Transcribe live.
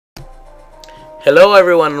Hello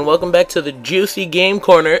everyone and welcome back to the Juicy Game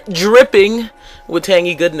Corner, dripping with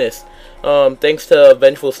tangy goodness. Thanks to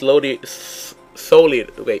Vengeful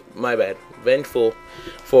Vengeful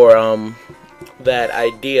for that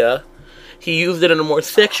idea. He used it in a more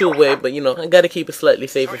sexual way, but you know, I gotta keep it slightly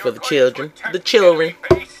safer for the children.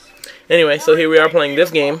 Anyway, so here we are playing this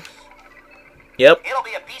game. Yep. It'll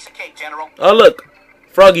be a piece of cake, General. Oh look,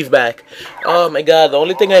 Froggy's back. Oh my god, the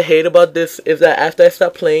only thing I hate about this is that after I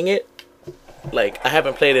stop playing it, like, I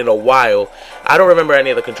haven't played it in a while, I don't remember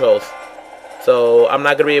any of the controls. So, I'm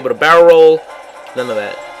not going to be able to barrel roll. None of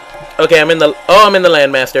that. Okay, I'm in the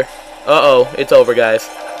LAMEmaster. Uh-oh, it's over, guys.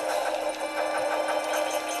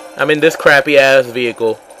 I'm in this crappy-ass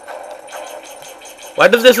vehicle. Why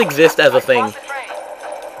does this exist as a thing?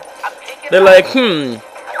 They're like,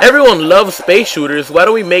 everyone loves space shooters. Why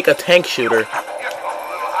don't we make a tank shooter?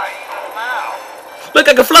 Look,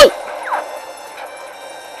 I can float!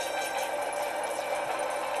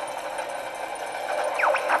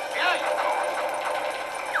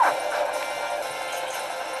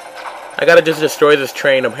 I gotta just destroy this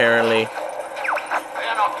train, apparently.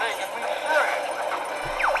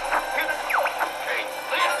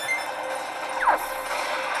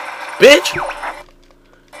 Bitch!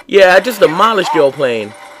 Yeah, I just demolished your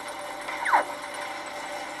plane.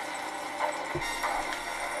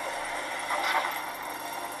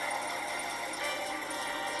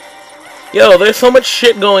 Yo, there's so much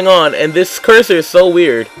shit going on, and this cursor is so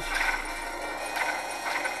weird.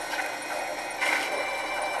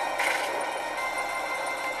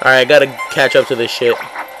 Alright, I gotta catch up to this shit.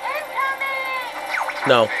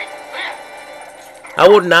 No. I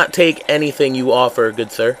would not take anything you offer,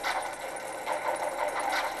 good sir.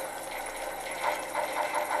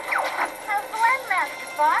 How's the LAMEmaster,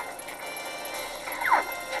 Fox?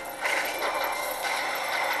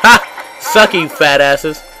 Ha! Sucky, fat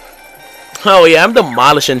asses. Oh yeah, I'm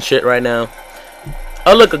demolishing shit right now.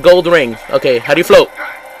 Oh look, a gold ring. Okay, how do you float?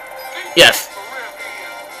 Yes.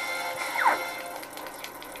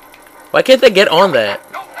 Why can't they get on that?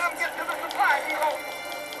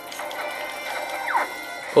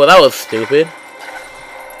 Well, that was stupid.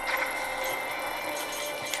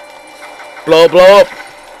 Blow up.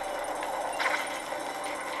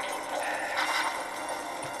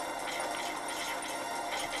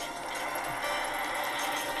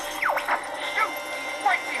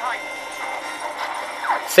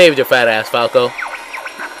 Saved your fat ass, Falco.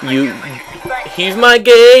 He's my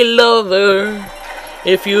gay lover.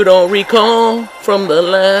 If you don't recall from the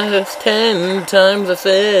last 10 times I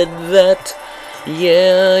said that.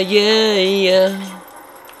 Yeah.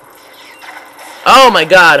 Oh my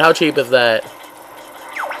god, how cheap is that?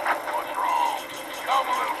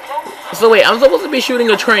 So wait, I'm supposed to be shooting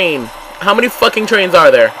a train. How many fucking trains are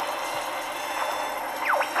there?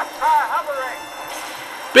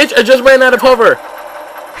 Bitch, I just ran out of hover.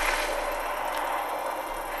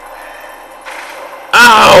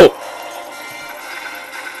 Ow!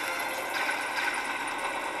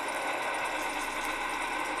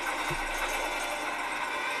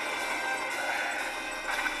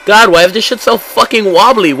 God, why is this shit so fucking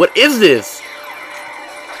wobbly? What is this?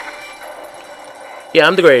 Yeah,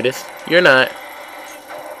 I'm the greatest. You're not.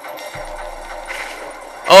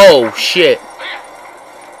 Oh, shit.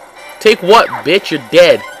 Take what, bitch? You're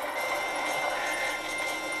dead.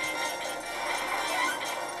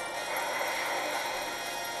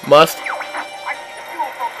 Must.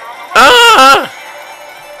 Ah!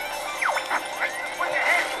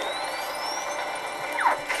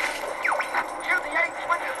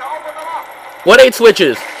 What 8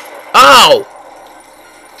 switches? Ow!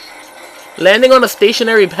 Landing on a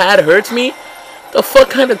stationary pad hurts me? The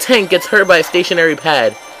fuck kind of tank gets hurt by a stationary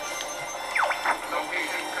pad?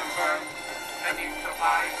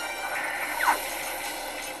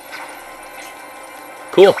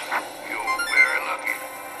 Cool.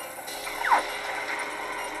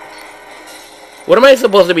 What am I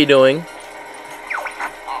supposed to be doing?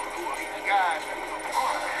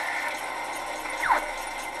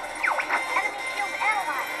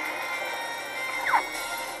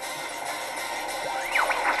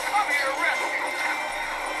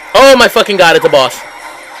 Oh my fucking god, it's a boss.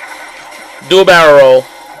 Do a barrel roll.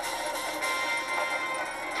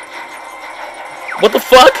 What the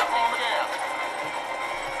fuck?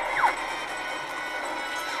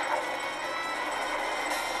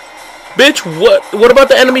 Bitch, what about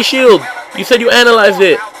the enemy shield? You said you analyzed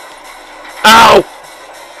it. Ow!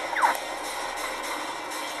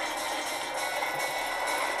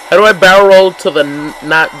 How do I barrel roll to the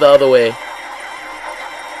not the other way?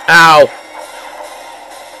 Ow!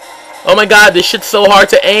 Oh my god, this shit's so hard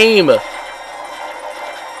to aim.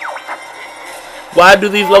 Why do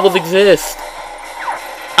these levels exist?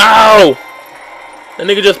 Ow! That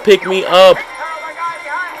nigga just picked me up.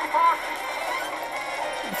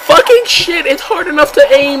 Fucking shit, it's hard enough to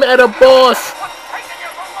aim at a boss.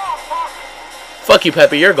 Fuck you,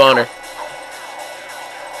 Peppy, you're a goner.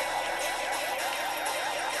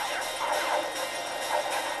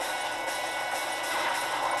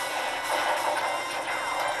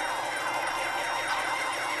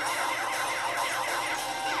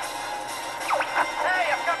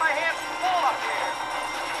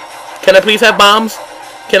 Can I please have bombs?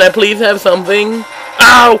 Can I please have something?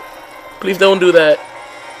 Ow! Please don't do that.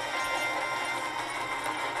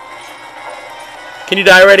 Can you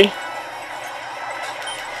die already?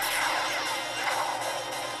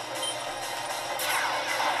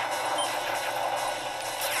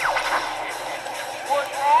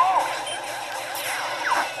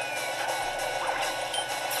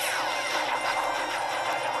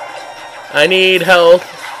 I need help.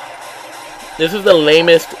 This is the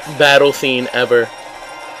lamest battle scene ever.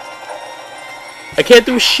 I can't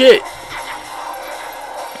do shit.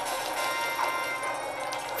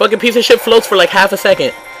 Fucking piece of shit floats for like half a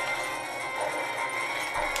second.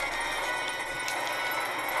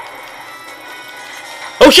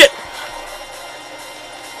 Oh shit!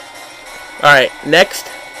 Alright, next.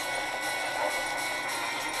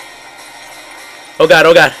 Oh god,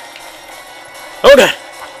 oh god. Oh god!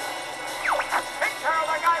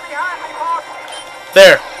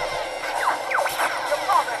 There.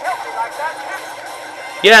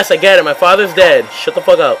 Yes, I get it. My father's dead. Shut the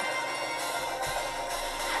fuck up.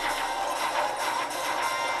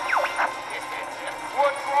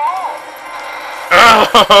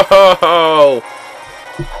 Oh!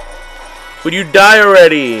 Would you die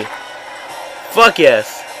already? Fuck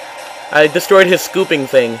yes. I destroyed his scooping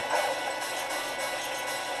thing.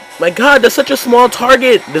 My god, that's such a small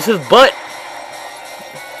target. This is butt.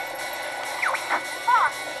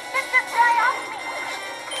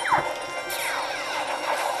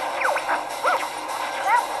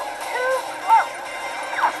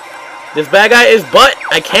 This bad guy is butt.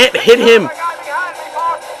 I can't hit him.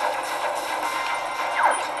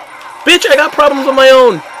 Bitch, I got problems of my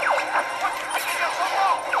own.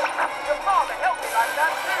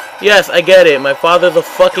 Yes, I get it. My father's a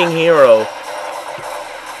fucking hero.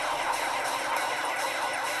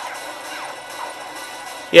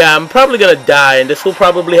 Yeah, I'm probably gonna die, and this will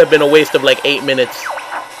probably have been a waste of like 8 minutes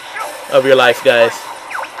of your life, guys.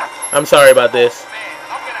 I'm sorry about this.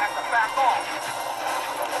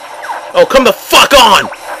 Oh, come the fuck on!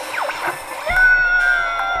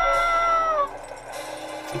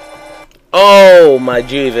 Oh my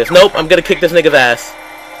Jesus. Nope, I'm gonna kick this nigga's ass.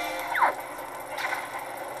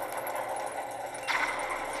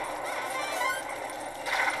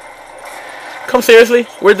 Come seriously?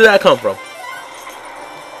 Where did that come from?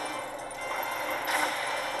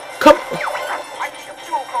 Come.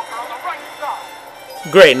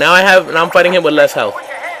 Great, now I'm fighting him with less health.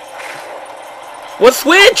 What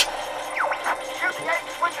switch?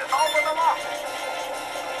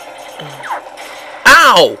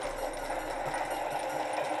 Ow!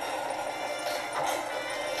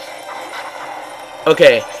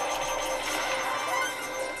 Okay.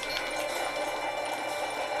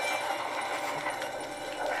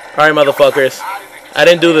 Alright, motherfuckers. I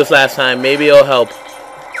didn't do this last time. Maybe it'll help.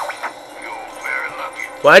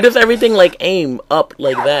 Why does everything, like, aim up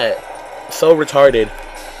like that? So retarded.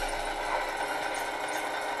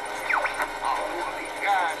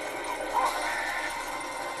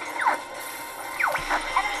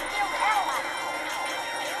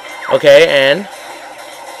 Okay, and...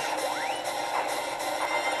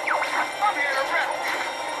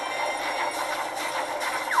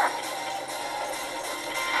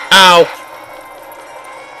 Ow!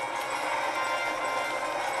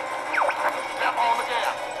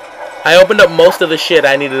 I opened up most of the shit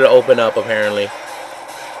I needed to open up, apparently.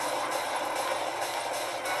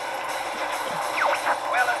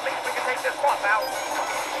 Well, at least we can take this boss out.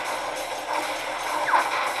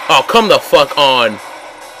 Oh, come the fuck on.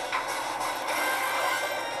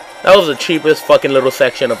 That was the cheapest fucking little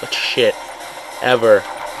section of shit ever.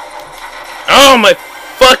 Oh my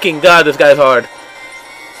fucking god, this guy's hard.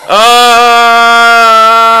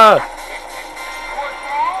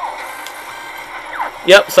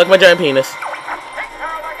 Yep, suck my giant penis.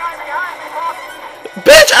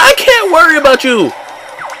 Bitch, I can't worry about you.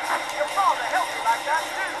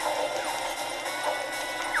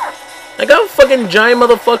 I got a fucking giant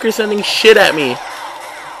motherfucker sending shit at me.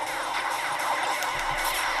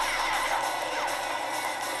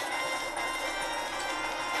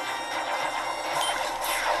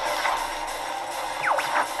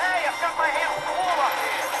 Hey, I've got my hands full.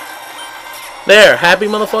 There, happy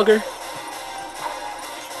motherfucker.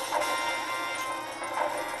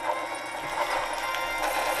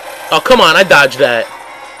 Oh, come on, I dodged that.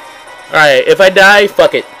 Alright, if I die,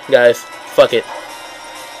 fuck it, guys. Fuck it.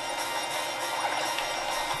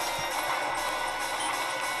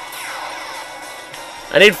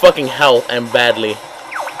 I need fucking health, and badly.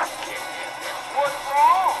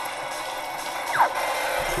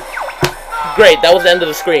 Great, that was the end of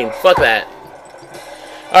the screen. Fuck that.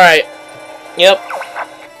 Alright. Yep.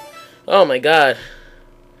 Oh my god.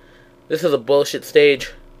 This is a bullshit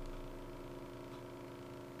stage.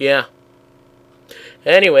 Yeah.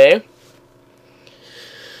 Anyway.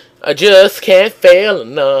 I just can't fail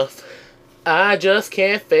enough. I just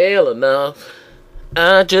can't fail enough.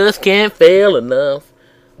 I just can't fail enough.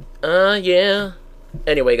 Yeah.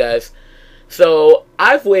 Anyway, guys. So,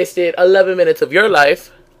 I've wasted 11 minutes of your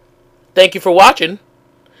life. Thank you for watching.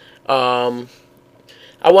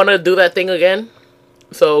 I want to do that thing again.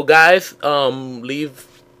 So, guys, leave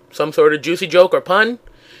some sort of juicy joke or pun.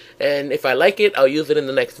 And if I like it, I'll use it in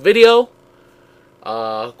the next video.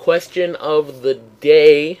 Question of the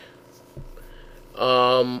day.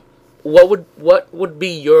 What would be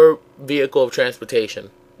your vehicle of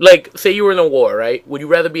transportation? Like, say you were in a war, right? Would you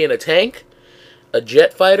rather be in a tank, a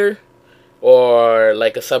jet fighter, or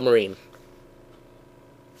like a submarine?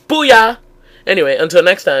 Booyah! Anyway, until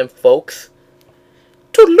next time, folks.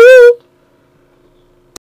 Toodaloo!